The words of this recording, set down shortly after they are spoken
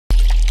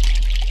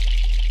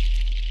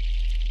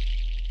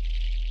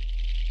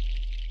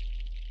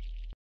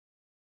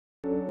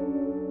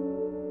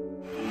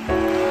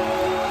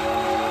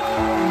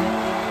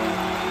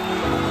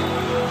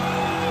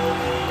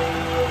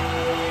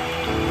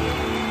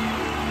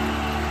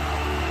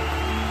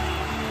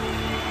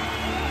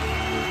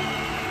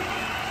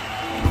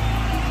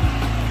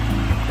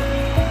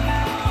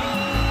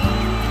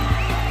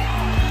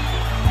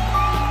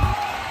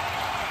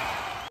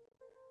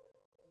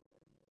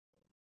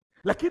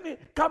Lakini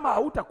kama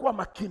hautakuwa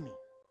makini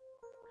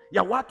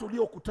ya watu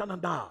uliokutana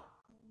nao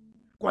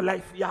kwa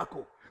life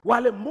yako,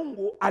 wale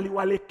Mungu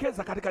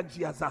aliwalekeza katika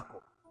njia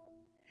zako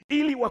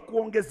ili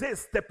wakuongezee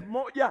step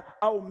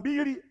moja au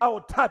mbili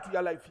au tatu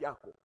ya life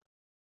yako,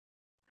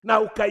 na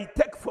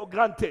ukaitake for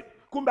granted,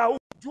 kumbe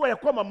hujua ya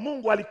kwamba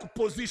Mungu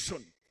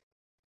alikuposition,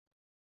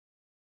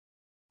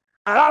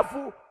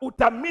 alafu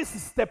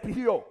utamiss step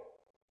hiyo.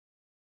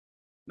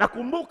 Na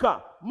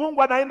kumbuka,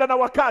 Mungu anaenda na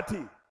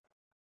wakati.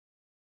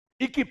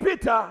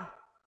 Ikipita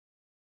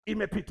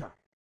imepita.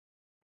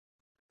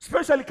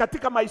 Especially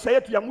katika maisha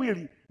yetu ya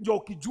mwili, ndio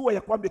ukijua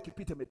ya kwamba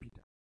ikipita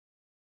imepita.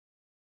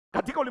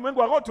 Katika ulimwengu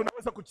wa roho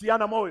tunaweza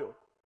kuchiana moyo,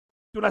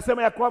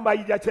 tunasema ya kwamba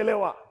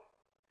haijachelewa.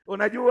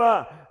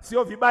 Unajua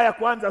sio vibaya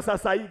kuanza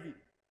sasa hivi.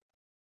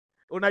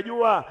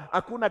 Unajua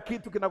hakuna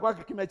kitu kinakuwa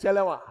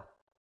kimechelewa.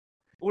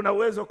 Una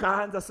uwezo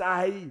kaanza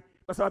saa hii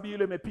kwa sababu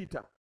ile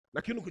imepita.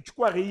 Lakini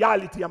ukichukua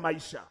reality ya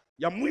maisha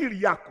ya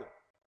mwili yako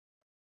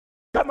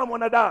kama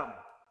mwanadamu,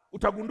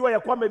 utagundua ya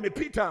kwamba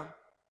imepita.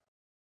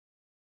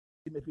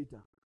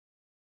 Imepita.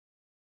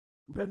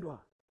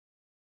 Mpendwa,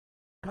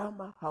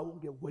 kama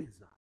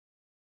haungeweza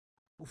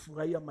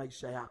kufurahia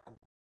maisha yako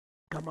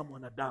kama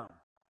mwanadamu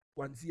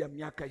kuanzia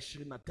miaka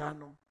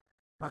 25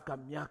 mpaka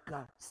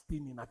miaka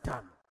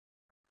 65,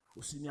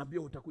 usiniambie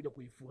utakuja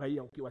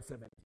kuifurahia ukiwa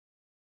 70.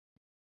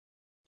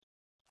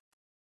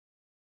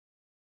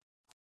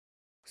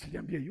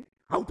 Siniambie hiyo,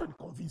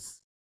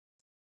 hautaniconvince.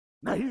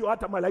 Na hiyo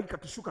hata malaika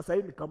kishuka sasa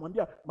hivi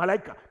nikamwambia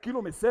malaika, kile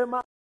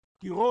umesema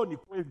kiroho ni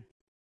kweli,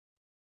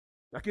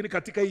 lakini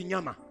katika hii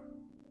nyama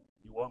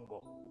ni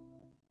uongo.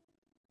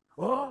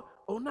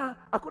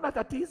 Hakuna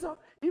tatizo.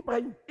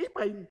 Ibrahim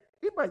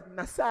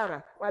na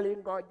Sara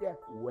walingoja.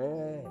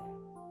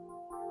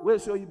 Wewe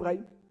sio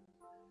Ibrahim.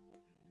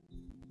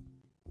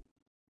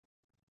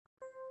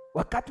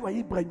 Wakati wa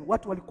Ibrahim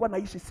watu walikuwa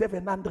naishi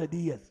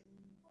 700 years.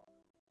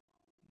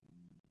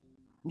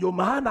 Ndio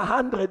maana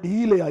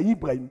 100 ile ya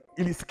Ibrahim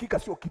ilisikika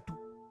sio kitu.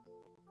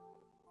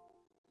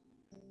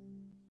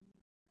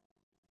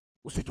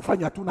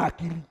 Usitufanye hatuna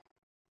akili.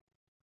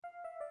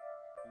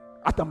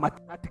 Hata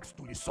mathematics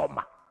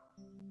tulisoma.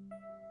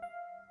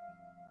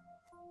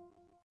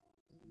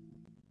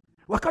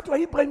 Wakati wa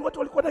Ibrahim watu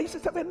walikuwa naishi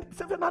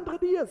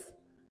 700 years,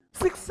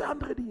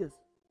 600 years,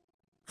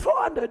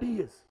 400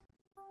 years.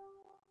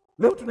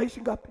 Leo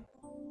tunaishi ngapi?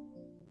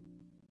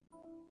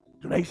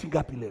 Tunaishi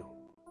ngapi leo?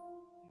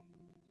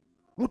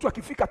 Mtu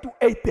akifika tu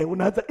 80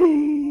 unaanza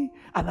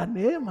ana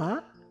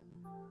neema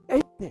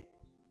 80.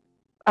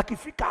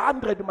 Akifika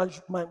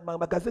 100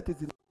 magazeti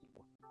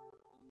zinaandikwa.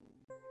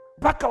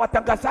 Mpaka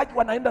watangazaji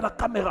wanaenda na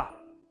kamera.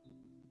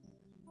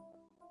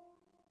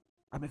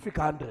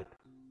 Amefika 100.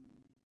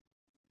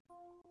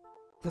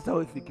 Sasa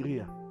wewe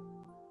fikiria.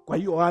 Kwa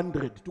hiyo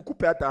 100,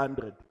 tukupe hata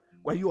 100.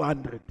 Kwa hiyo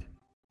 100.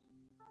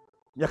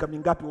 Miaka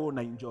mingapi wewe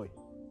una enjoy?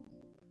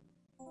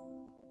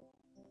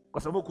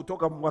 Kwa sababu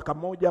kutoka mwaka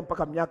moja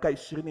mpaka miaka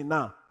 20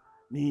 na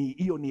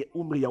hiyo ni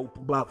umri ya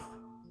upumbavu.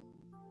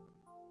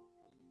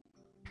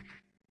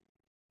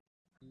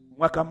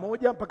 Mwaka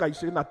moja mpaka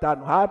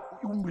 25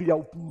 umri ya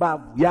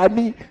upumbavu.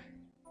 Yaani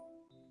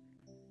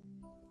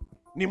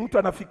ni mtu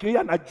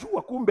anafikiria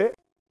anajua, kumbe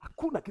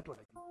hakuna kitu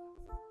anajua.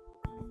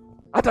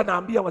 Hata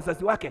naambia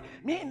wazazi wake,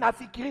 mimi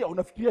nafikiria.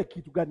 Unafikiria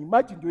kitu gani?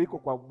 Maji ndio iko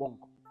kwa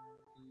ubongo.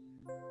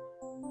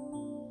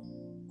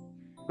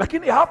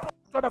 Lakini hapo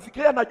mtu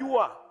anafikiria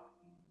anajua.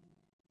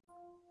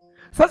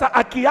 Sasa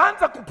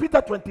akianza kupita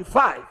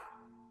 25,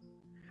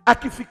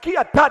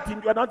 akifikia 30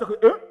 ndio anaanza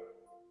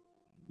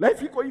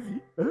life iko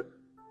hivi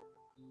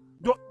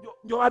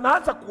ndio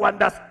anaanza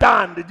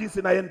kuunderstand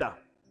jinsi naenda.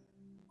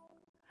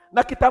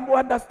 Na kitambo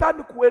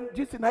understand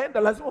jinsi naenda,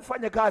 lazima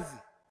ufanye kazi.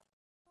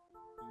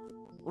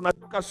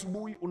 Unatoka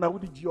asubuhi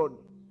unarudi jioni.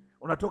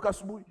 Unatoka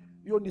asubuhi,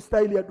 hiyo ni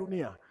style ya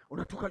dunia.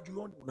 Unatoka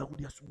jioni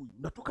unarudi asubuhi.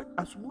 Unatoka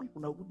asubuhi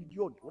unarudi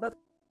jioni.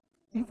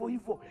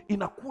 Hivyo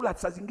inakula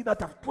saa zingine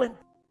hata 20,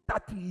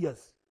 30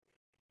 years.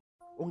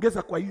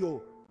 Ongeza kwa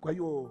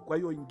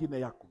hiyo ingine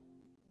yako.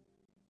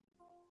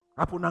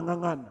 Hapo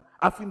nang'ang'ana.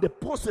 Afu in the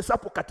process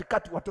hapo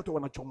katikati watoto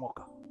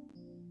wanachomoka.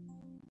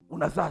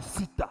 Unazaa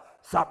 6,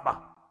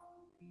 7.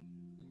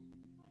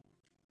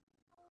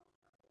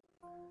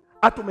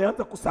 Hata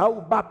umeanza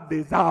kusahau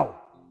birthday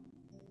zao.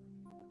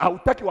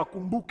 Hautaki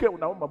wakumbuke,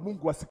 unaomba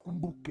Mungu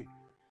asikumbuke.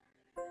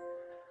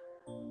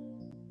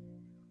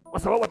 Kwa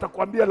sababu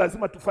watakwambia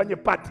lazima tufanye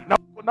party. Na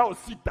uko nao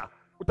 6,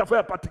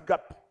 utafanya party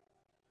ngapi?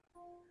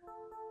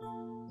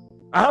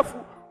 Alafu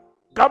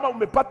kama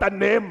umepata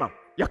neema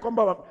ya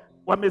kwamba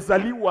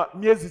wamezaliwa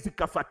miezi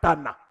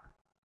zikafatana,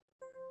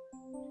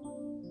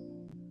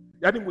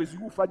 yaani mwezi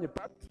huu ufanye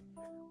party,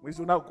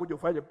 mwezi unao kuja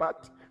ufanye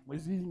party,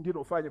 mwezi mwingine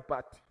ufanye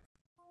party.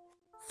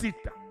 6.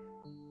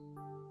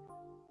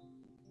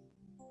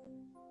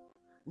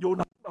 Ndio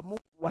unaomba Mungu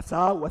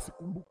wasahau,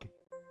 wasikumbuke.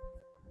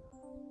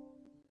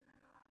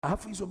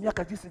 Alafu hizo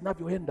miaka jinsi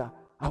zinavyoenda,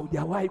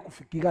 haujawahi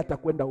kufikiria hata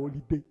kwenda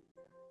holiday.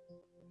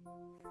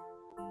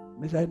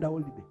 Umeshaenda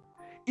holiday?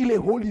 Ile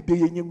holiday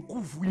yenye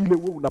nguvu ile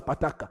wewe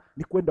unapataka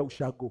ni kwenda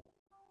ushago.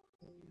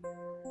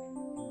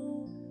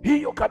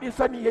 Hiyo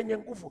kabisa ni yenye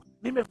nguvu.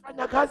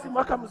 Nimefanya kazi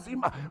mwaka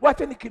mzima,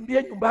 wacha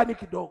nikimbie nyumbani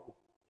kidogo.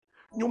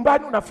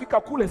 Nyumbani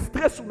unafika kule,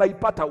 stress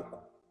unaipata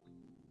huko.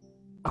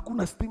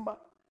 Hakuna stima,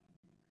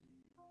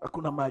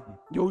 hakuna maji.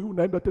 Ndio huyu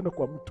unaenda tena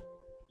kwa mtu.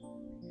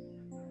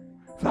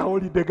 Sa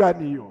holiday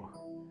gani hiyo?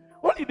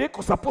 Holiday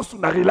kwa suppose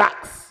una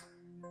relax.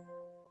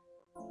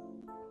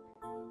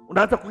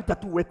 Unaanza kuita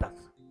tu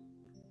waiters.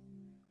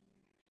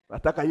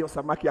 Nataka hiyo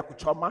samaki ya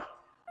kuchoma.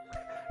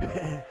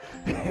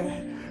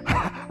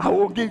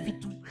 Haongei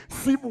vitu,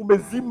 simu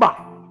umezima.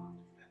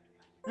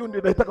 Hiyo ndio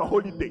inaitaka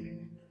holiday.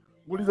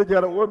 Muulize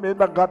jana, wewe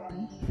umeenda ngapi?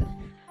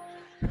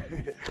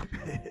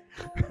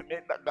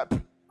 Umeenda ngapi?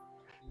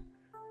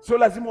 Sio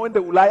lazima uende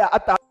Ulaya,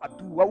 hata hapa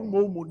tu au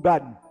humo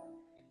ndani.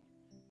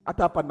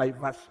 Hata hapa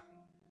Naivasha.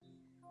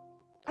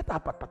 Hata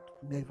hapa tatu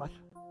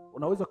Naivasha.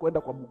 Unaweza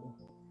kuenda kwa mguu.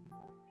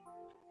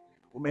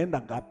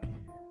 Umeenda ngapi?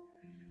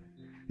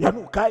 Yaani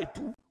ukae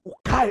tu,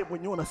 ukae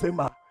mwenyewe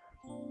unasema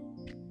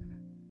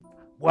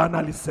Bwana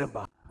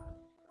alisema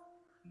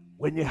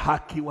wenye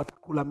haki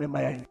watakula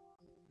mema ya nchi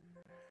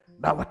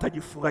na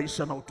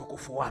watajifurahisha na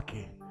utukufu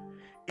wake.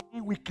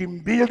 Hii wiki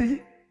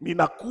mbili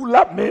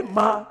ninakula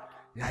mema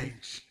ya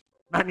nchi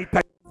na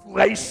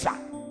nitajifurahisha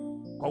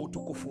kwa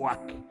utukufu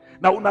wake.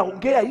 Na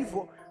unaongea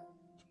hivyo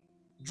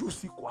juu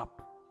siku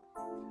hapo.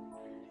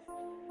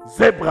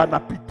 Zebra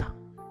napita.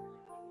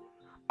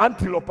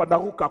 Antelope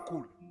anaruka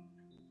kule.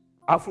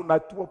 Afu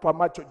natua pa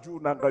macho juu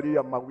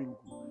naangalia mawingu.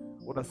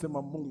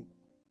 Unasema Mungu,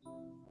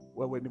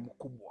 wewe ni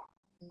mkubwa.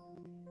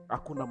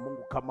 Hakuna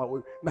Mungu kama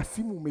wewe. Na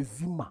simu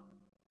umezima.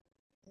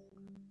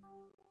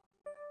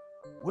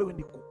 Wewe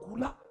ni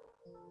kukula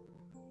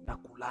na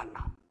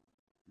kulala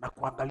na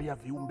kuangalia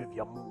viumbe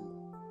vya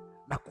Mungu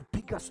na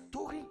kupiga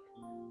story,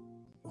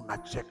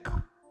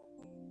 unacheka.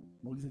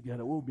 Muulize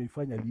jana, wewe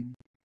umeifanya lini?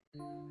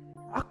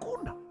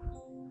 Hakuna.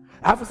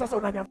 Alafu sasa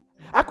unaniambia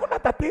hakuna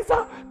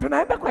tatizo,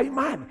 tunaenda kwa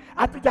imani,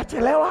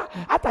 hatujachelewa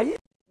hata hii.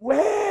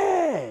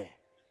 We,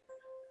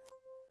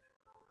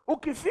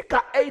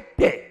 ukifika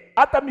 80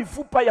 hata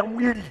mifupa ya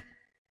mwili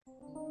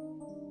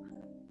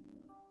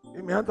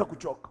imeanza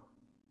kuchoka.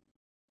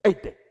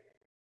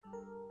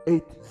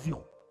 80.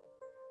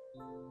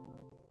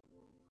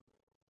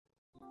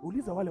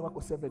 Uliza wale wako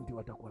 70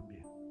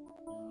 watakwambia.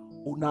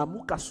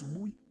 Unaamuka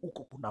asubuhi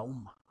huko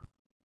kunauma.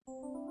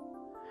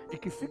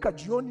 Ikifika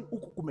jioni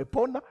huko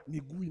kumepona,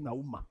 miguu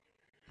inauma.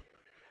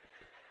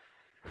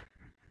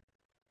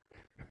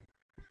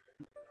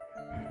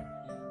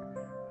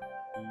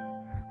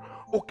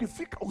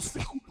 Ukifika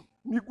usiku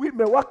miguu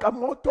imewaka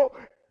moto,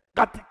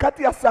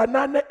 katikati ya saa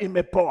 8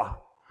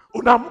 imepoa.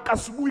 Unaamuka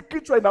asubuhi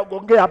kichwa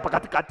inagongea hapa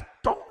katikati.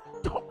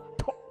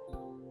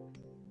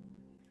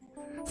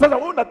 Sasa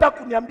wewe unataka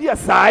kuniambia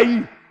saa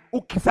hii,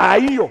 saa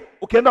hiyo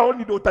ukienda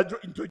oni ndio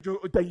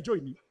utaenjoy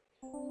ni?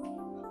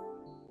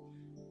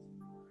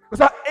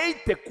 Sasa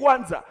 80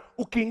 kwanza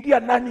ukiingia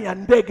ndani ya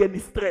ndege ni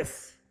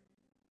stress.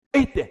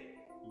 80.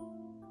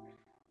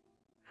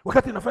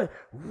 Wakati inafanya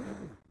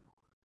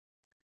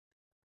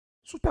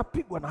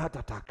utapigwa na heart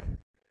attack.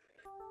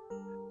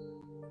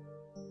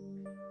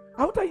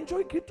 Hauta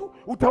enjoy kitu,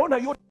 utaona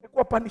yote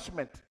kwa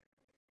punishment.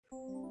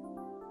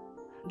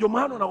 Ndio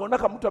maana unaona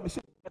kama mtu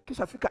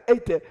ameshakisha fika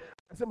 80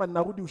 anasema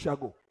ninarudi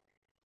ushago.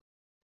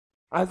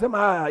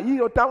 Anasema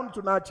hiyo town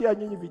tunaachia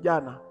nyinyi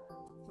vijana.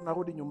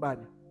 Tunarudi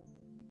nyumbani.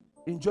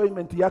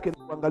 Enjoyment yake ni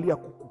kuangalia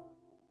kuku.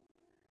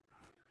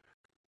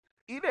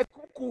 Ile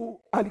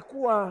kuku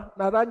alikuwa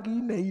na rangi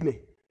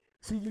ile.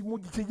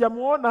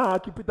 Sijamuona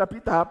akipita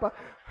pita hapa.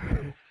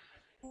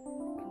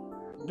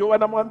 Ndio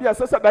wanamwambia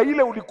sasa, na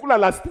ile ulikula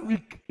last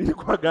week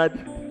ilikuwa gani?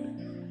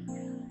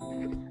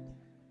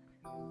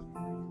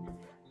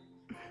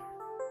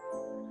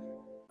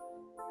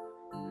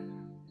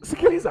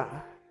 Sikiliza,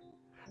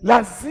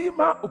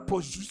 lazima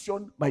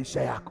uposition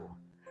maisha yako,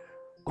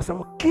 kwa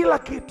sababu kila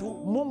kitu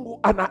Mungu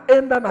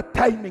anaenda na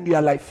timing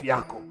ya life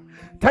yako.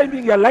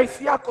 Timing ya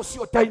life yako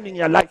sio timing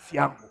ya life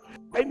yangu.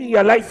 Timing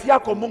ya life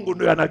yako Mungu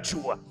ndiye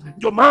anajua.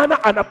 Ndio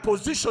maana ana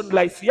position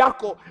life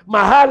yako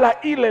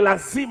mahala ile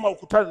lazima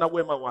ukutane na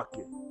wema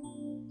wake.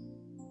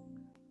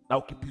 Na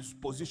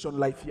ukiposition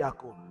life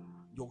yako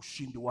ndio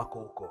ushindi wako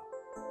huko.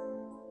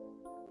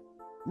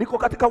 Niko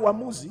katika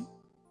Waamuzi,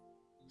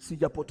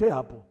 sijapotea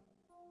hapo.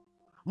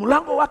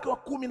 Mlango wake wa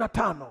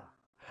 15.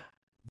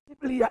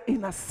 Biblia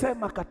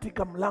inasema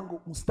katika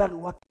mlango mstari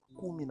wa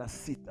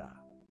 16.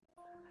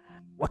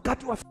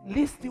 Wakati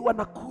Wafilisti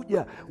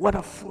wanakuja,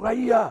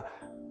 wanafurahia.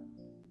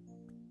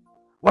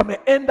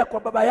 Wameenda kwa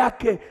baba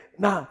yake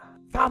na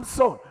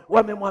Samson,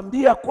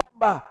 wamemwambia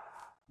kwamba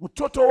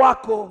mtoto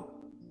wako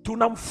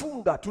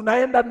tunamfunga,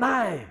 tunaenda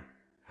naye.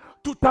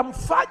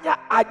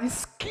 Tutamfanya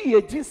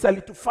ajisikie jinsi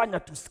alitufanya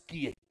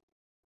tusikie.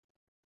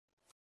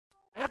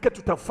 Yake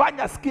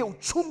tutafanya asikie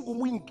uchungu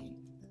mwingi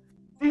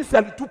jinsi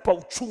alitupa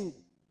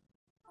uchungu.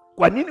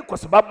 Kwa nini? Kwa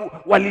sababu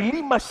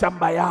walilima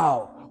shamba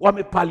yao,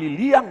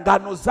 wamepalilia,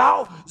 ngano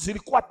zao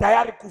zilikuwa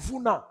tayari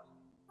kuvuna.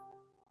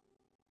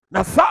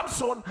 Na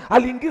Samson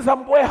aliingiza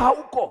mbweha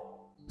huko,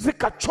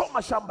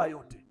 zikachoma shamba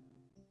yote.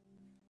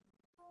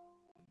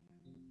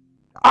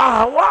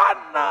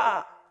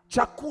 hawana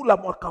chakula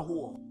mwaka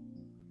huo,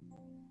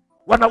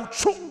 wana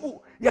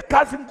uchungu ya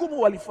kazi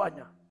ngumu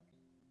walifanya.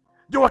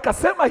 Ndio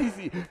wakasema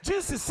hivi,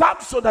 jinsi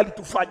Samson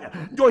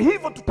alitufanya ndio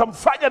hivyo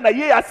tutamfanya na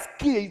yeye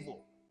asikie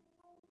hivyo.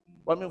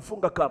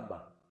 Wamemfunga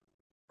kamba.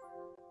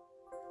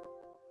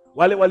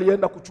 Wale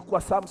walienda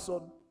kuchukua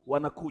Samson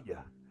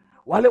wanakuja.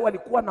 Wale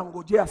walikuwa na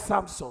ngojea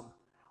Samson,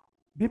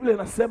 Biblia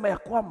inasema ya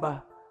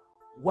kwamba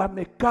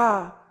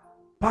wamekaa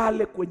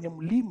pale kwenye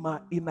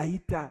mlima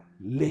inaita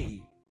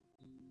Lehi.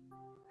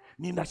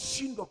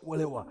 Ninashindwa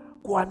kuelewa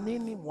kwa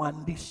nini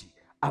mwandishi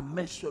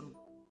amention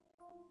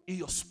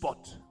hiyo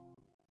spot.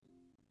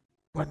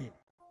 Kwa nini?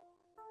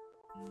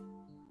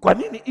 Kwa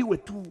nini iwe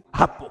tu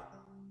hapo?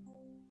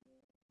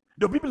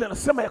 Ndio Biblia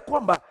inasema ya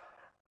kwamba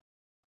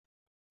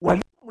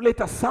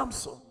walimleta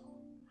Samson,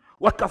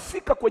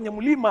 wakafika kwenye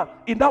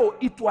mlima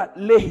inaoitwa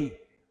Lehi.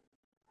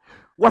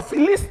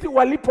 Wafilisti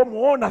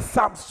walipomuona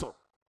Samson,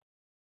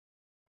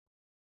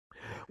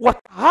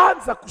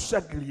 wakaanza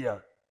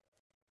kushangilia.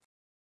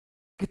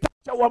 Kitabu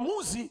cha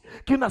Waamuzi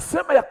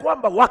kinasema ya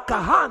kwamba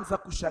wakaanza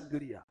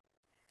kushangilia.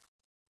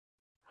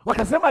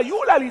 Wakasema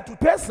yule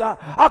alitutesa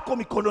ako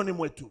mikononi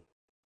mwetu.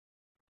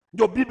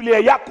 Ndio Biblia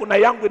yako na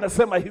yangu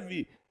inasema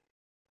hivi,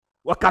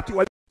 wakati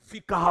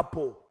walifika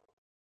hapo,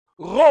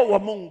 Roho wa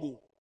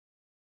Mungu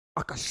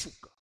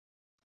akashuka.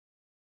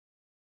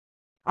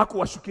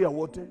 Hakuwashukia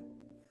wote,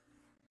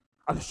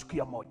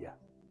 alishukia moja.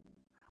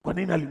 Kwa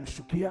nini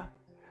alimshukia?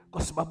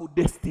 Kwa sababu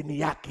destiny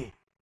yake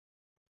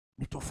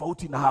ni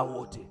tofauti na hao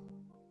wote.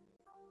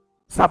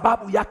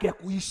 Sababu yake ya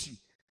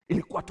kuishi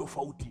ilikuwa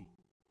tofauti.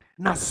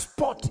 Na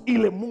spot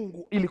ile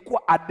Mungu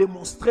ilikuwa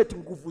ademonstrate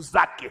nguvu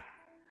zake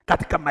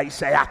katika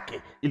maisha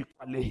yake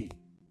ilikuwa Lehi.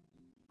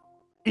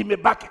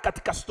 Imebaki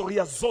katika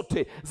historia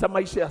zote za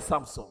maisha ya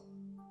Samson.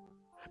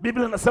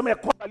 Biblia inasema ya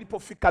kwamba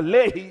alipofika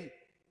Lehi,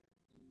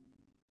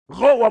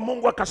 Roho wa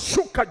Mungu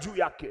akashuka juu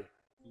yake.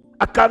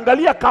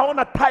 Akaangalia,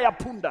 akaona taa ya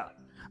punda,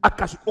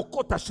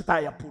 akaokota taa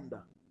ya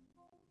punda.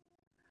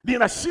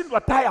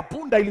 Ninashindwa taa ya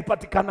punda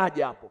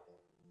ilipatikanaje hapo?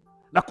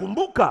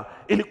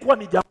 Nakumbuka ilikuwa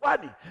ni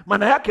jangwani,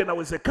 maana yake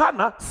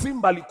inawezekana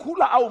simba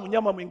alikula au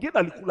mnyama mwingine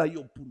alikula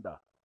hiyo punda.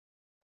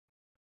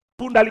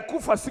 Punda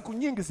alikufa siku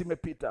nyingi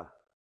zimepita,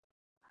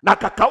 na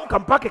akakauka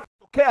mpaka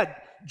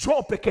ikatokea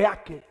joo peke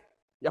yake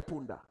ya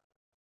punda.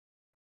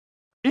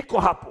 Iko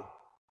hapo,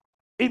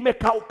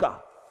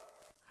 imekauka.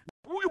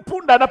 Huyu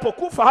punda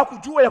anapokufa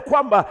hakujua ya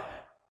kwamba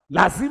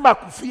lazima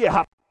akufie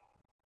hapo.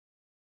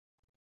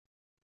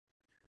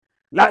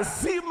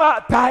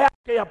 Lazima taa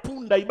yake ya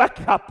punda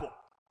ibaki hapo.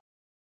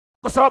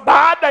 Kwa sababu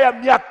baada ya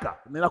miaka,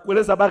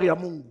 ninakueleza habari ya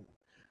Mungu.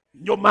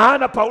 Ndio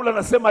maana Paulo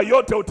anasema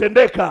yote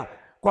hutendeka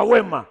kwa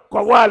wema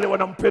kwa wale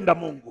wanampenda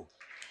Mungu.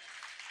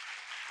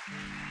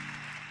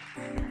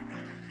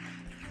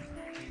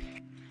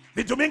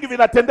 Vitu mingi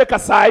vinatendeka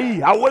saa hii,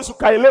 hauwezi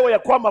ukaelewa ya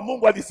kwamba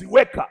Mungu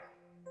aliziweka.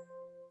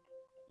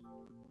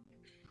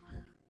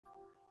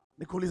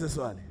 Nikuulize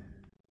swali.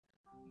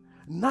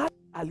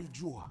 Nani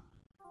alijua?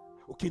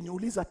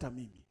 Ukiniuliza hata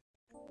mimi,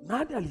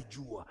 nani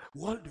alijua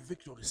World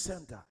Victory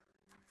Center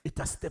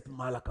ita step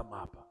mahala kama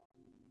hapa?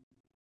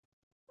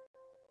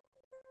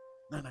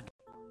 Nani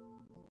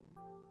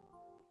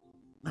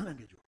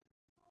angejua?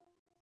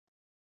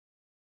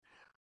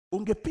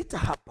 Ungepita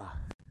hapa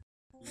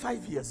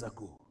 5 years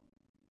ago,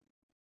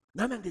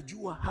 nani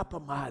angejua hapa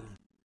mahali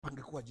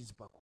pangekuwa jinsi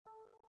pako?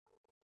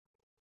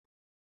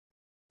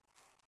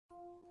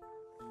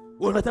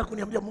 Unataka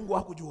kuniambia Mungu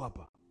hakujua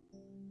hapa?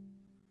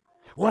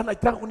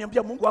 Wanataka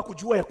kuniambia Mungu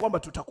hakujua ya kwamba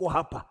tutakuwa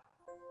hapa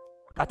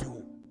wakati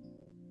huu?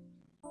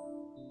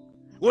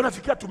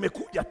 Unafikia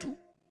tumekuja tu,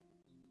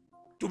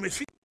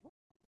 tumefika?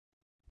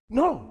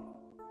 No.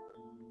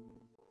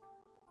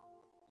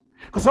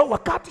 Kwa sababu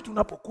wakati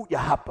tunapokuja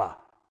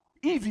hapa,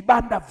 hii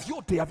vibanda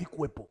vyote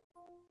havikuwepo.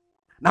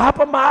 Na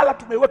hapa mahala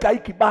tumeweka hii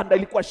kibanda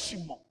ilikuwa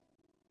shimo.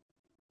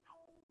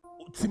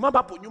 Simama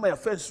hapo nyuma ya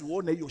fence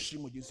uone hiyo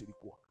shimo jinsi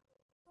ilikuwa.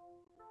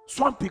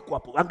 Swamp iko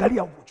hapo,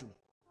 angalia huko chini.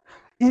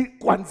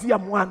 Kuanzia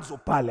mwanzo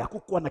pale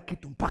hakukuwa na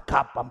kitu mpaka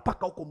hapa,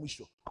 mpaka huko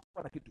mwisho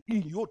hakukuwa na kitu.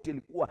 Hii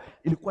yote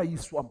ilikuwa hii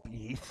swamp,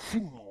 hii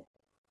shimo.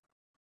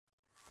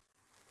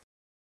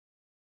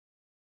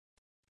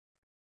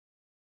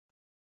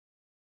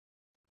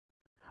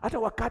 Hata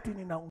wakati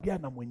ninaongea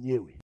na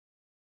mwenyewe,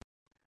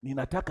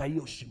 ninataka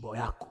hiyo shimo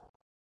yako,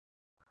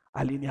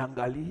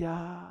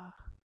 aliniangalia,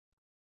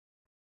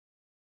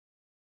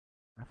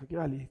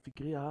 nafikiri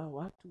alifikiria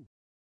watu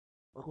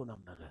wako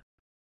namna gani.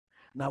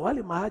 Na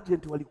wale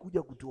maagent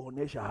walikuja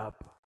kutuonesha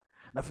hapa,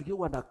 nafikiri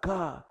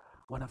wanakaa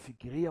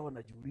wanafikiria,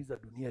 wanajiuliza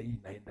dunia hii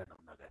inaenda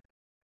namna gani.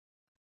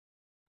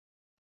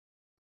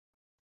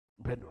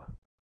 Mpendwa,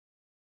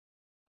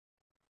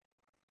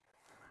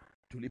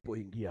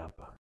 tulipoingia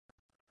hapa,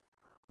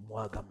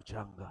 mwaga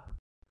mchanga,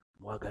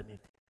 mwaga nini,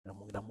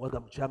 na mwaga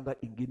mchanga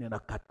ingine na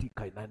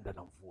katika inaenda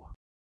na mvua,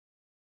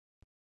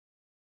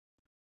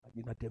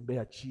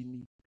 inatembea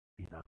chini,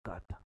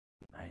 inakata,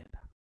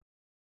 inaenda.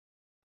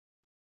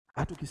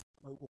 Hata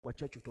ukisema huko kwa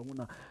chachu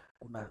utaona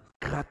kuna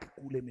crack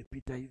kule,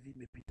 imepita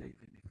hivi,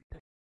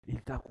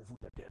 ilitaka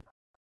kuvuta tena.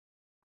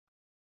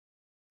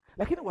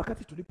 Lakini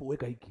wakati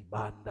tulipoweka hii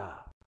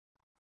kibanda,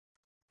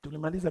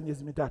 tulimaliza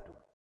miezi 3,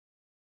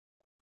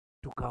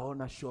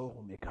 tukaona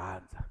showroom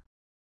ikaanza,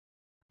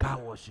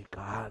 car wash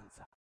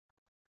ikaanza,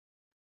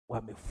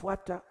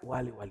 wamefuata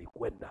wale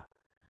walikwenda,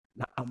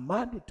 na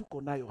amani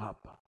tuko nayo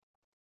hapa.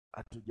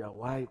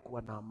 Hatujawahi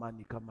kuwa na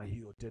amani kama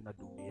hiyo tena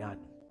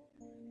duniani.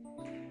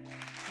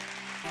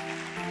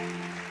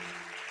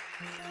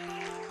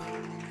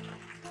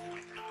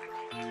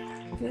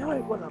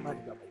 Hatujawahi kuwa na amani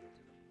kama hiyo tena.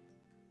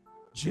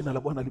 Jina la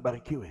Bwana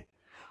libarikiwe.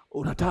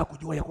 Unataka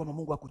kujua ya kwamba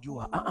Mungu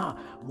hakujua?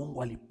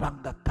 Mungu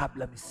alipanga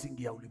kabla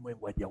misingi ya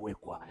ulimwengu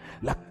hajawekwa,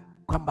 la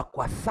kwamba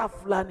kwa saa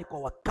fulani, kwa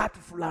wakati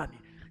fulani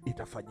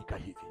itafanyika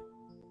hivi.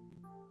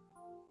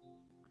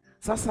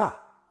 Sasa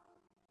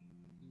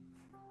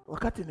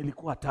wakati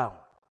nilikuwa town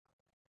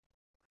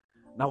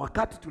na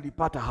wakati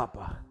tulipata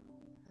hapa,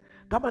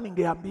 kama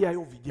ningeambia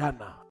hiyo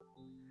vijana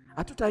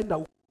hatutaenda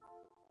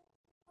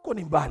huko,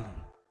 ni mbali.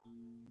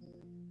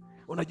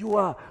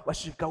 Unajua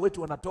washirika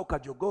wetu wanatoka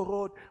Jogoo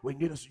Road,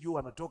 wengine sijui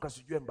wanatoka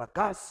sijui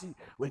Embakasi,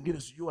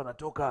 wengine sijui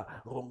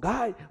wanatoka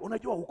Rongai.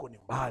 Unajua huko ni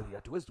mbali,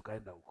 hatuwezi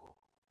tukaenda huko.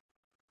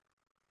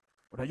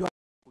 Unajua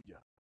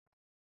kuja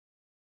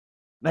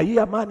na hii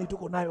amani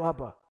tuko nayo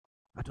hapa,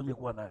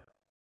 hatungekuwa nayo.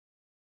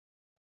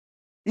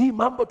 Hii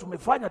mambo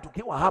tumefanya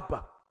tukiwa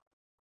hapa,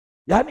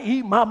 yaani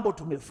hii mambo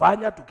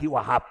tumefanya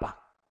tukiwa hapa.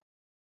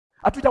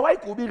 Hatujawahi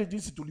kuhubiri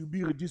jinsi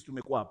tulihubiri, jinsi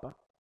tumekuwa hapa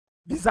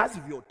vizazi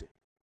vyote.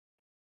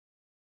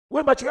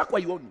 Wewe macho yako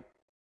haioni.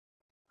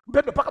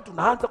 Mpendo, paka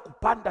tunaanza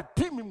kupanda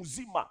timu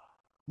mzima,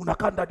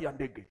 mnakaa ndani ya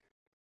ndege.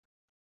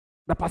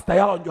 Na pastor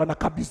yao ndio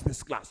anakaa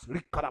business class.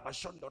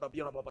 Rikarabashonda na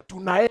bia baba.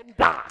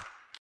 Tunaenda.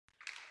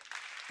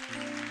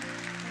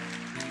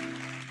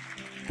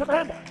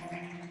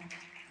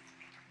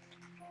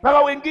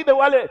 Paka wengine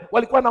wale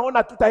walikuwa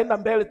naona tutaenda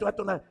mbele tu,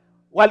 hata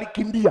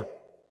walikimbia.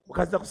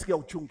 Wakaanza kusikia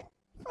uchungu.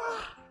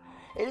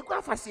 Ilikuwa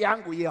nafasi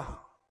yangu hiyo.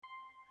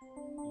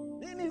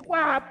 Mimi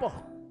nilikuwa hapo.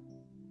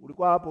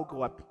 Ulikuwa hapo, uko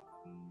wapi?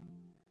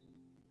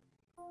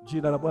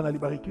 Jina la Bwana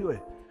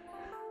libarikiwe.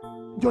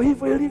 Ndio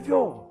hivyo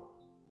ilivyo.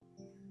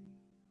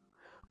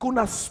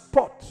 Kuna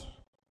spot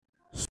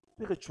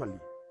spiritually,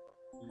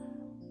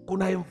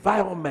 kuna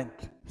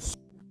environment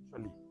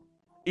spiritually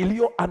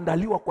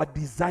iliyoandaliwa kwa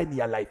design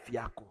ya life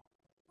yako.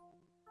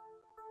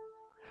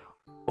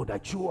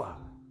 Unajua,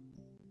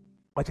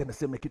 wacha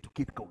niseme kitu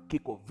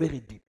kiko very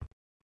deep.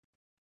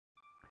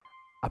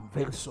 I'm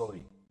very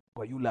sorry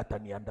kwa yule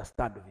atani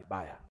understand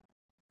vibaya,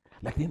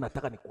 lakini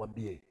nataka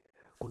nikuambie,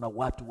 kuna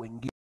watu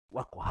wengine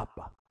wako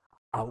hapa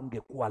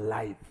haungekuwa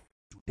live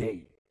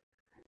today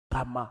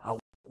kama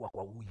haungekuwa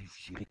kwa huyu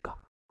shirika.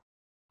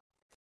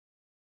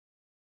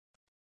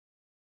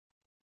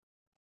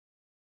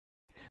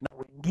 Na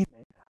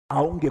wengine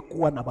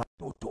haungekuwa na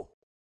watoto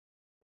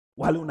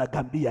wale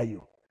unagambia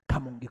hiyo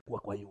kama ungekuwa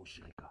kwa hiyo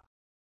shirika.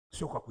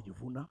 Sio kwa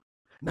kujivuna.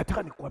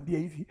 Nataka nikuambie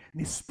hivi,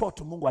 ni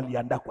spot Mungu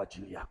aliandaa kwa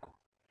ajili yako.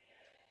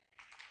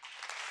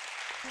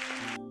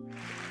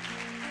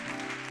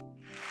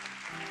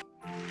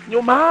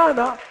 Ndio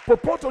maana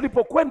popote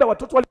ulipokwenda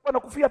watoto walikuwa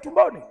wanakufia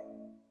tumboni.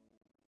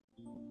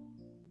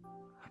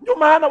 Ndio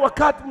maana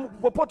wakati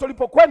popote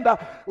ulipokwenda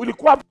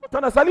ulikuwa mtoto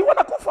anazaliwa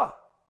na kufa.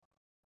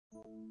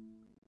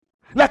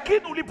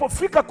 Lakini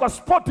ulipofika kwa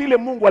spot ile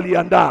Mungu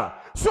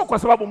aliandaa, sio kwa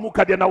sababu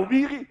Mukadi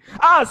anahubiri,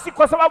 si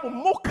kwa sababu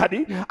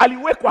Mukadi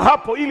aliwekwa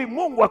hapo ili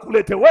Mungu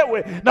akulete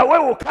wewe na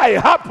wewe ukae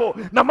hapo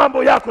na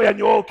mambo yako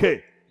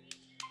yanyooke.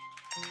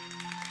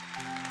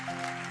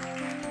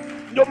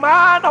 Ndio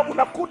maana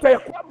unakuta ya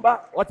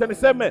kwamba, wacha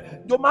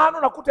niseme, ndio maana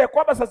unakuta ya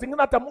kwamba saa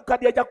zingine hata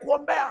Mukadi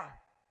hajakuombea,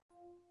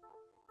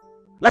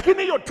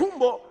 lakini hiyo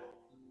tumbo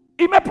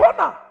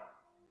imepona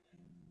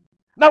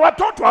na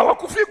watoto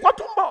hawakufii kwa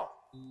tumbo.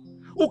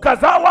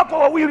 Ukazaa wako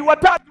 2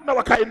 watatu na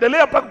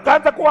wakaendelea mpaka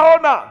ukaanza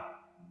kuwaona.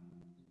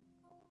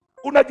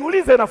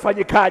 Unajiuliza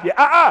inafanyikaje?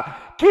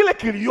 Kile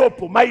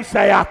kiliopo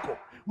maisha yako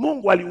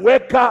Mungu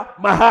aliweka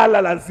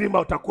mahala, lazima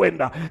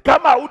utakwenda.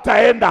 Kama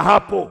utaenda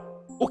hapo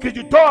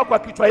ukijitoa kwa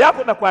kichwa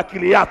yako na kwa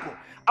akili yako,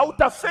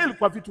 hautafeli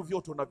kwa vitu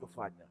vyote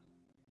unavyofanya.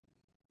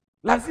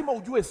 Lazima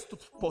ujue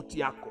spot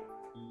yako,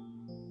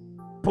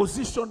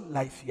 position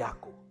life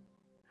yako.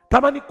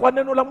 Kama ni kwa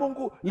neno la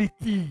Mungu,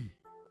 litii.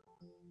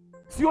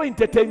 Sio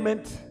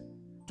entertainment.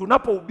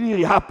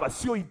 Tunapohubiri hapa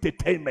sio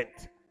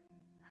entertainment.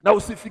 Na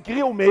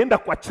usifikirie umeenda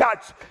kwa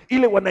church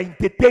ile wana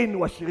entertain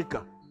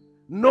washirika.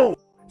 No,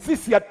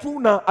 sisi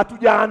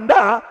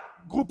hatujaandaa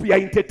group ya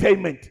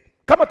entertainment.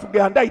 Kama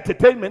tungeandaa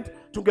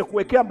entertainment,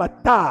 tungekuwekea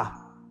mataa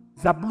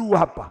za blue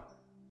hapa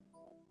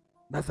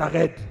na za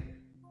red.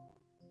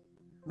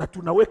 Na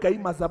tunaweka hii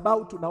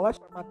madhabahu,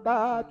 tunawasha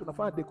mataa,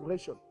 tunafanya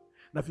decoration.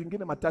 Na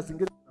vingine mataa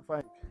zingine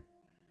tunafanya hivi.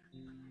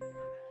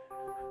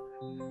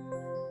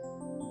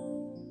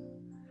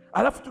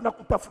 Alafu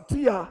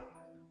tunakutafutia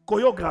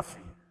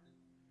choreography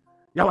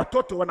ya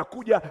watoto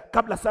wanakuja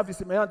kabla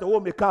service imeanza, wewe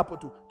umekaa hapo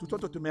tu,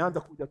 tutoto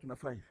tumeanza kuja,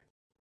 tunafanya hivi.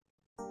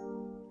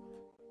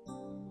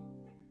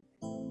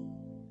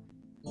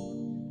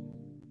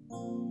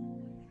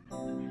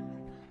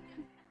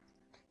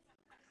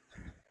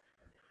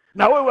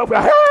 Na wewe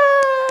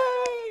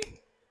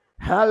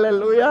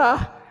Hallelujah.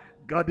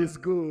 God is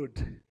good.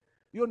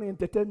 Hiyo ni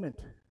entertainment.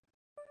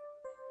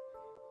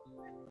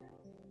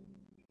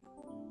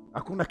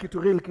 Hakuna kitu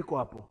real kiko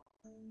hapo.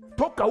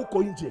 Toka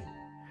huko nje.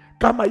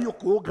 Kama hiyo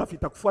choreography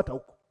itakufuata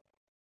huko.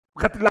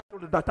 Wakati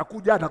landlord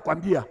atakuja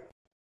anakuambia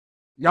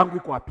yangu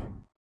iko wapi?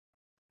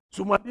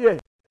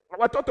 Sumwambie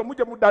watoto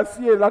muje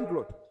mudansie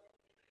landlord.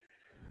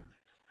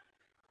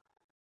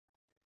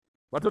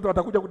 Watoto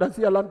watakuja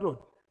kudansia landlord.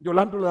 Ndio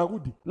landlord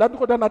arudi.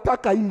 Landlord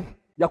anataka hii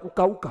ya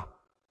kukauka.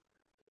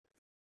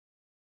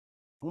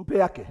 Mpe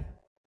yake.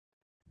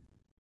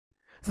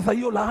 Sasa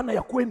hiyo laana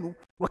ya kwenu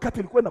wakati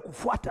ilikuwa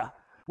inakufuata,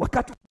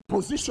 wakati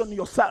position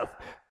yourself,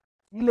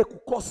 ile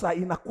kukosa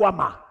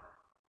inakwama.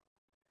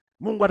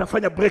 Mungu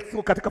anafanya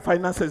breakthrough katika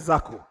finances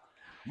zako.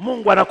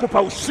 Mungu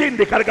anakupa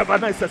ushindi katika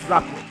finances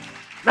zako.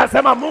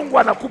 Nasema Mungu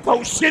anakupa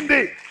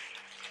ushindi.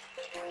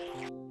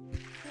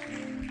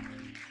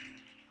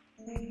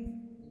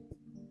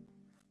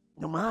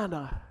 Ndio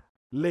maana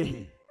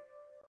Lehi,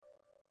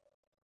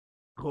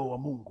 Roho wa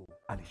Mungu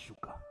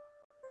alishuka.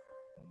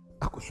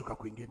 Akushuka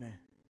kwingine,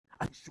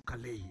 alishuka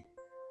Lehi.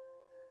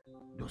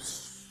 Ndio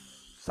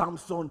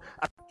Samson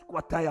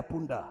akachukua taa ya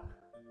punda,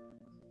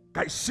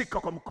 kaishika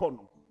kwa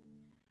mkono.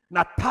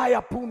 Na taa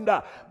ya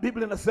punda,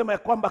 Biblia inasema ya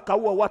kwamba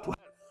kaua watu.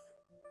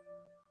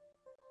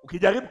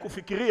 Ukijaribu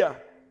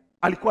kufikiria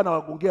alikuwa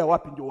anawagongea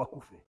wapi ndio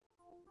wakufe?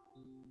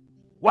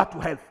 Watu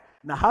 1000.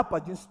 Na hapa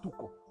jinsi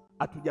tuko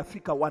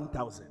hatujafika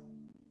 1000.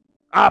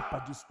 Hapa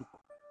jinsi tuko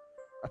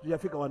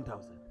hatujafika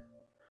 1000.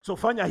 So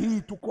fanya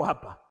hii tuko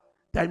hapa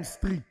times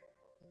 3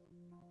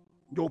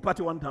 ndio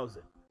upate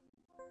 1000.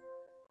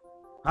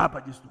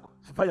 Hapa jinsi tuko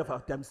sifanya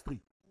times 3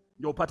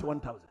 ndio upate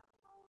 1000.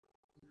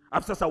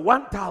 Hapo sasa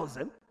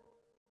 1000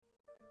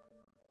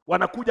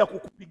 wanakuja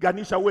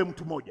kukupiganisha uwe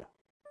mtu mmoja.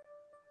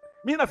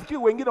 Mimi nafikiri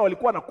wengine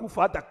walikuwa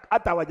nakufa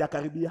hata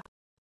hawajakaribia.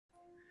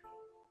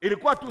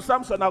 Ilikuwa tu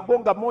Samson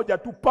anagonga moja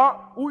tu pa,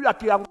 huyu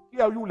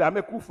akiangukia yule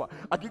amekufa,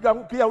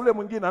 akiangukia yule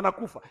mwingine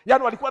anakufa.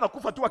 Yaani walikuwa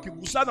nakufa tu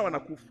wakigusana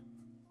wanakufa.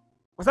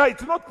 Kwa sababu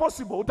it's not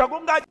possible.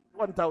 Utagonga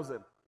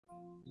 1000.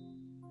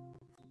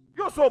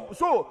 Yo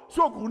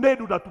so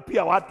grenade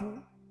unatupia watu.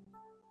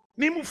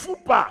 Ni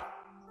mfupa.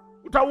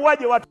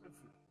 Utauaje watu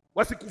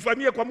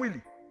wasikufanyie kwa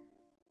mwili?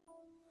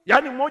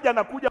 Yaani mmoja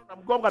anakuja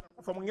anamgonga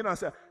anakufa, mwingine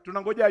anasema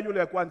tunangojea yule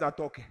ya kwanza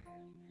atoke.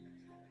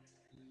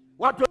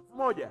 Watu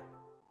 1000.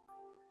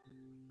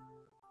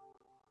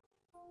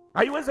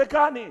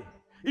 Haiwezekani.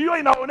 Hiyo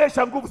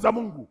inaonesha nguvu za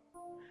Mungu.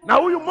 Na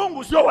huyu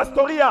Mungu sio wa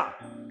historia.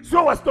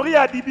 Sio wa historia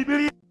ya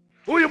Biblia.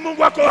 Huyu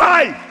Mungu ako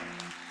hai.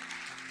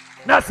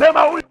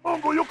 Nasema huyu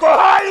Mungu yuko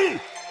hai.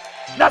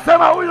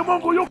 Nasema huyu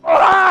Mungu yuko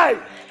hai.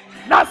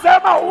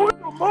 Nasema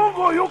huyu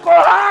Mungu yuko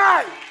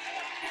hai.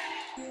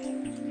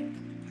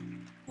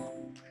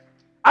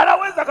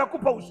 Anaweza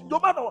kukupa ushindi. Ndio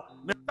maana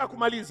nataka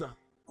kumaliza.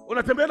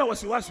 Unatembea na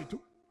wasiwasi tu.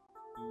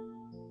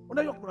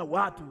 Unajua kuna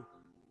watu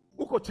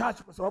uko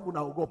church kwa sababu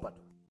unaogopa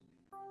tu.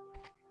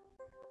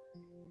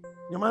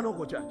 Nyamano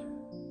uko church.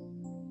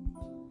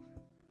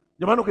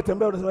 Nyamano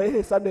ukitembea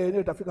unasema Sunday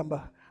yenyewe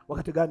itafika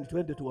wakati gani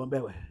twende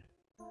tuombewe.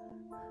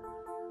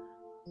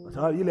 Kwa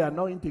sababu ile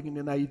anointing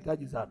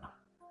ninahitaji sana.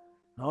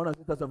 Naona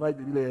sita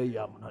survive ile hii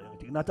hapo.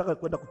 Nataka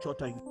kwenda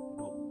kuchota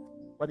kidogo.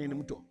 Kwani ni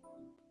mto?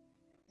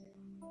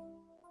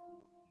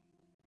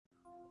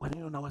 Kwa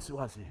nini una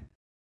wasiwasi?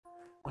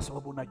 Kwa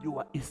sababu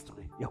unajua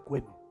history ya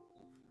kwenu.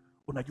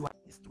 Unajua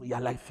history ya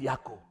life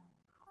yako.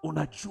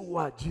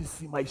 Unajua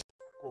jinsi maisha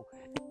yako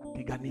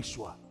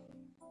inapiganishwa.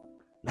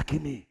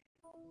 Lakini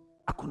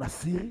hakuna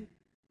siri,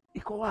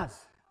 iko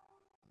wazi.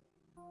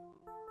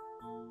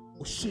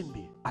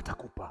 Ushindi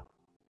atakupa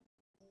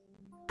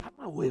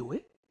kama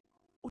wewe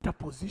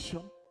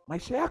utaposition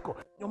maisha yako.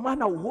 Ndio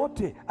maana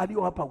wote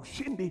aliowapa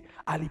ushindi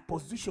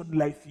aliposition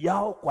life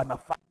yao kwa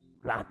nafasi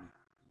fulani.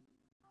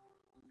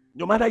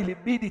 Ndio maana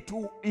ilibidi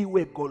tu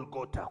iwe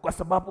Golgotha. Kwa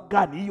sababu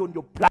gani? Hiyo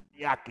ndio plan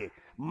yake.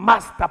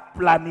 Master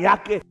plan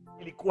yake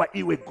ilikuwa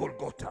iwe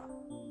Golgotha.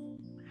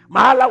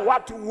 Mahala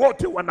watu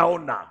wote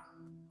wanaona.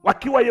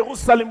 Wakiwa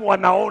Yerusalemu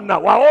wanaona.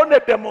 Waone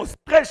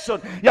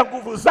demonstration ya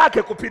nguvu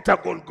zake kupita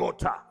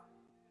Golgotha.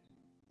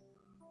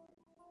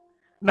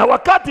 Na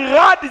wakati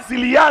radi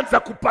zilianza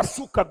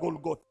kupasuka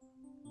Golgotha,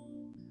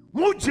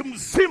 mji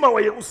mzima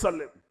wa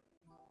Yerusalemu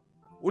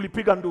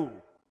ulipiga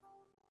nduru.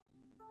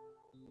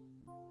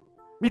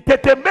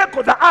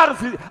 Mitetemeko za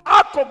ardhi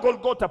ako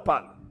Golgotha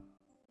pale.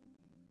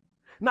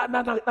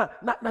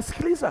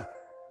 Nasikiliza,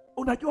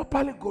 unajua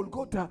pale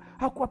Golgotha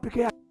hakuwa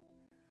peke yake.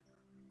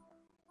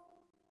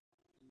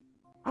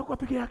 Hakuwa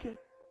peke yake.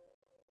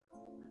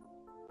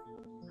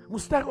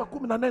 Mstari wa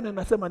 18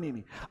 nasema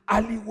nini?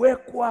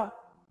 Aliwekwa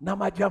na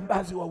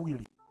majambazi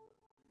wawili.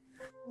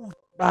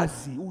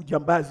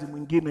 Jambazi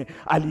mwingine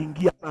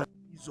aliingia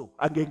hizo,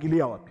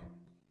 angeingilia wapi?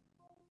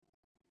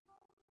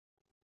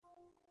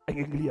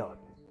 Angeingilia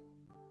wapi?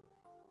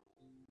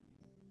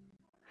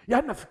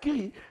 Yaani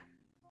nafikiri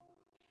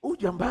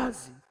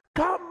ujambazi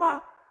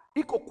kama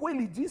iko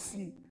kweli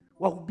jinsi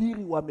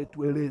wahubiri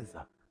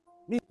wametueleza,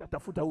 mimi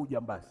natafuta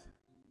ujambazi.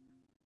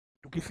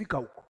 Tukifika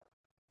huko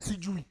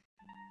sijui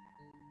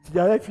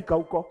Sijawahi fika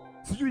huko.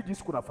 Sijui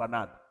jinsi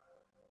kunafanana.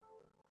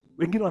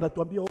 Wengine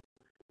wanatuambia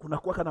kuna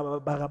kuwa na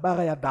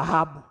barabara ya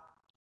dhahabu.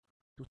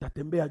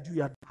 Tutatembea juu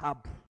ya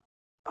dhahabu.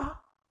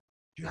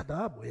 Juu ya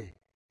dhahabu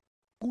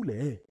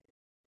kule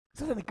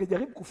Sasa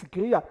nikijaribu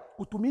kufikiria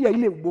kutumia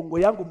ile ubongo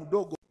yangu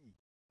mdogo,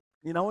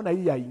 ninaona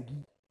hii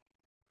haingii.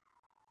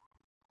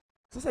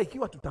 Sasa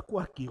ikiwa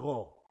tutakuwa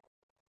kiroho,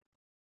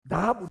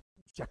 dhahabu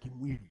cha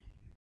kimwili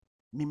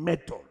ni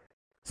metal.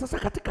 Sasa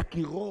katika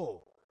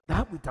kiroho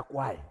dhahabu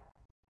itakuwaje?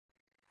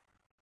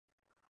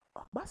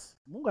 Basi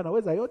Mungu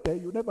anaweza yote,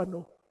 you never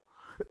know.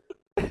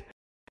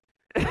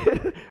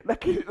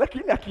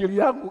 lakini akili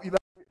yangu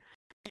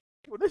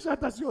inaonyesha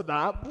hata sio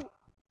dhahabu.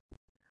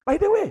 By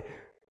the way,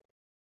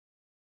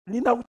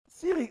 nina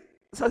usiri,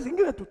 saa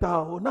zingine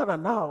tutaonana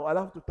nao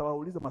alafu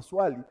tutawauliza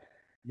maswali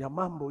ya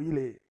mambo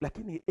ile,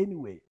 lakini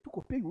anyway,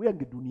 tuko pei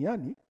wengi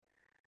duniani,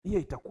 hiyo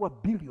itakuwa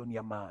bilioni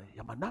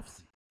ya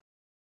manafsi.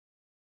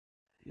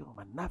 Hiyo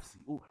manafsi,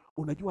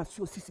 unajua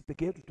sio sisi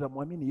peke yetu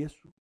tunamwamini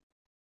Yesu.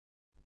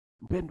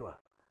 Mpendwa,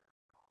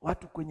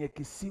 watu kwenye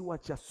kisiwa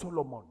cha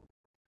Solomon,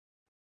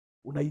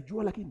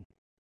 unaijua lakini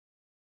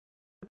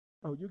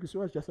hujui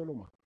kisiwa cha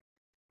Solomon?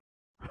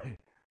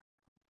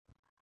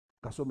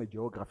 Kasome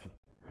geography.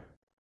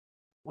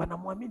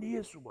 Wanamwamini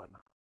Yesu bwana.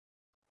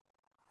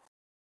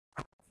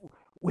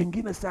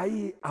 Wengine saa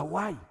hii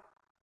Hawaii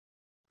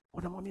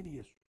wanamwamini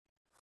Yesu.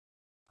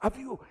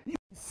 Hiyo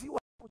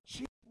kisiwa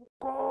chini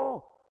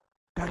huko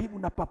karibu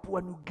na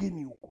Papua New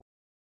Guinea huko.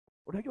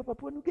 Unajua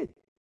Papua New Guinea?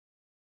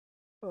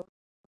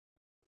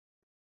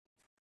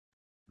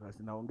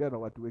 Basi naongea na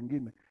watu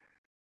wengine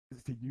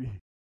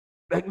sijui.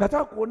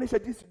 Nataka kuonesha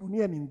jinsi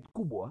dunia ni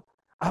kubwa,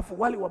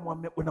 alafu wale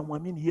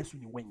wanamwamini Yesu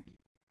ni wengi.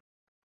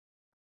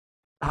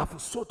 Alafu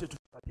sote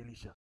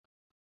tutabadilisha.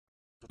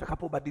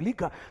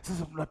 Tutakapobadilika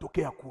sasa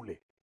tunatokea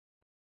kule.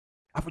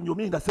 Alafu ndio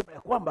mimi nasema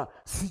ya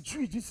kwamba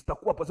sijui jinsi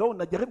itakuwa, kwa sababu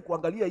najaribu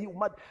kuangalia hii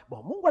umati.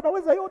 Mungu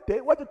anaweza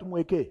yote, wacha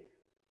tumwekee.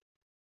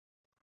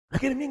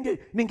 Lakini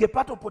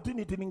ningepata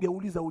opportunity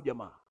ningeuliza huyu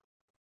jamaa.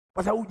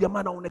 Kwa sababu huyu jamaa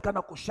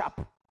anaonekana kusharp.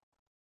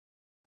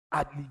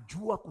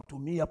 Alijua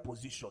kutumia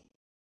position.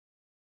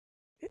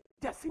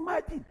 Just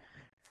imagine.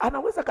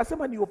 Anaweza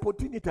kasema ni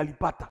opportunity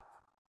alipata.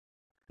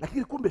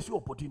 Lakini kumbe sio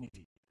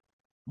opportunity.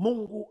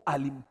 Mungu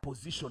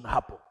alimposition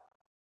hapo.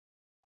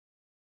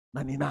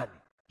 Na ni nani?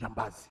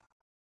 Jambazi.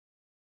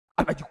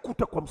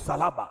 Anajikuta kwa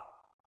msalaba,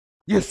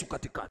 Yesu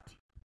katikati.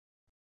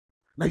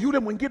 Na yule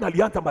mwingine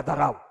alianza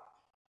madharau.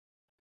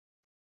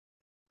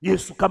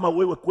 Yesu, kama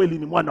wewe kweli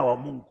ni mwana wa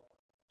Mungu.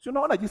 Si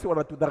unaona jinsi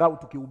wanatudharau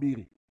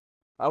tukihubiri?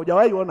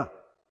 Haujawahi ona?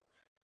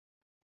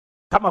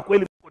 Kama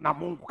kweli mko na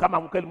Mungu,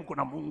 kama kweli mko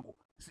na Mungu,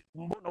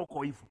 mbona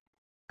uko hivyo?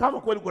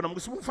 Kama kweli uko na Mungu,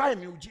 simfanye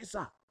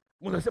miujiza.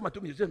 Mnasema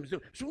tu miujiza,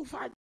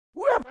 simfanye.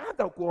 Huyu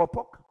anaanza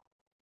kuopoka.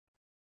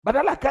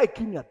 Badala kae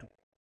kimya tu.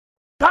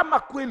 Kama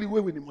kweli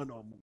wewe ni mwana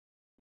wa Mungu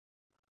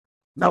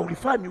na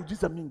ulifanya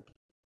miujiza mingi,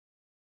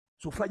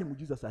 so ufanye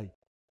muujiza sahihi.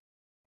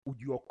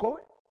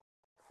 Ujiokoe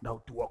na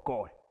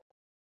utuokoe.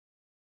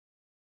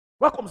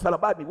 Wako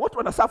msalabani, wote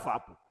wanasafa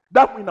hapo.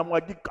 Damu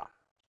inamwagika.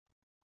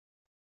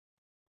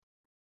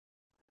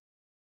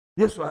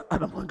 Yesu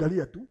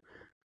anamwangalia tu,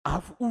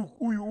 alafu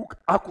huyu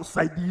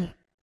akusaidii.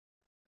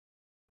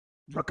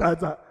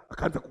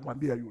 Akaanza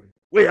kumwambia yule,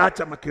 wewe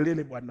acha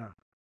makelele bwana.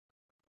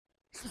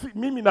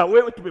 Mimi na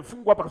wewe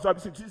tumefungwa hapa kwa sababu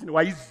sisi ni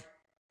waizi.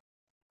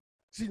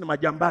 Sisi ni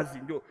majambazi,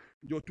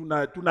 ndio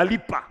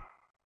tunalipa.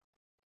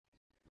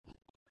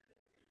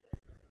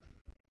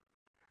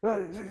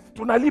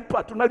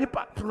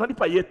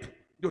 Tunalipa yetu.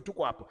 Ndio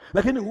tuko hapo.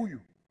 Lakini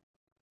huyu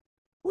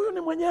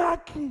ni mwenye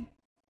haki.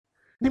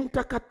 Ni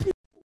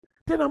mtakatifu,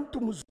 tena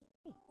mtu mzuri.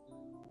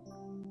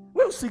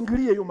 Wewe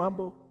usingilie hiyo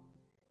mambo.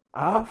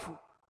 Alafu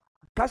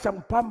kasha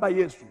mpamba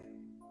Yesu.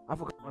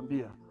 Alafu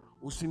akamwambia,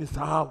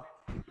 usinisahau.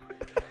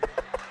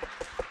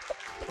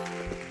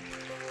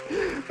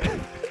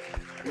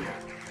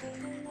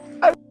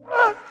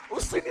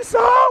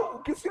 Usinisahau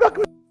ukifika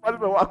kwa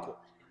ufalme wako.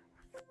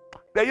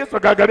 Na Yesu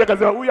akaangalia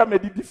akasema, huyu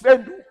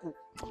amedidefend huku.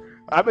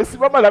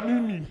 Amesimama na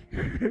mimi.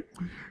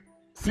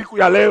 Siku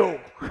ya leo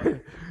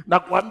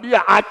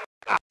nakwambia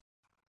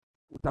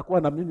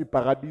utakuwa na mimi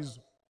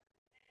paradiso.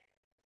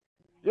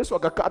 Yesu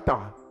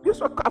akakata.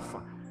 Yesu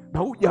akafa. Na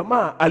huyu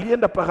jamaa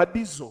alienda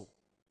paradiso.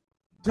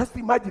 Just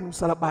imagine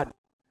msalabani.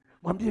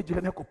 Mwambie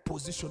jirani yako,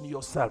 position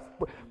yourself.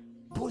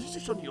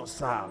 Position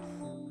yourself.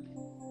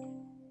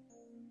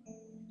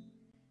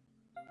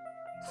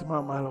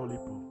 Simama mahali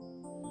ulipo.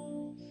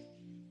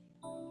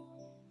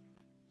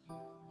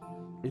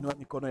 Inua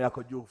mikono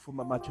yako juu,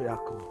 fumba macho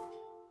yako.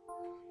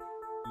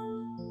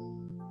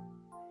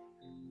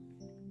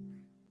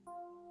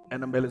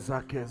 Enda mbele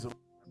zake,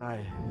 zungumza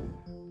naye.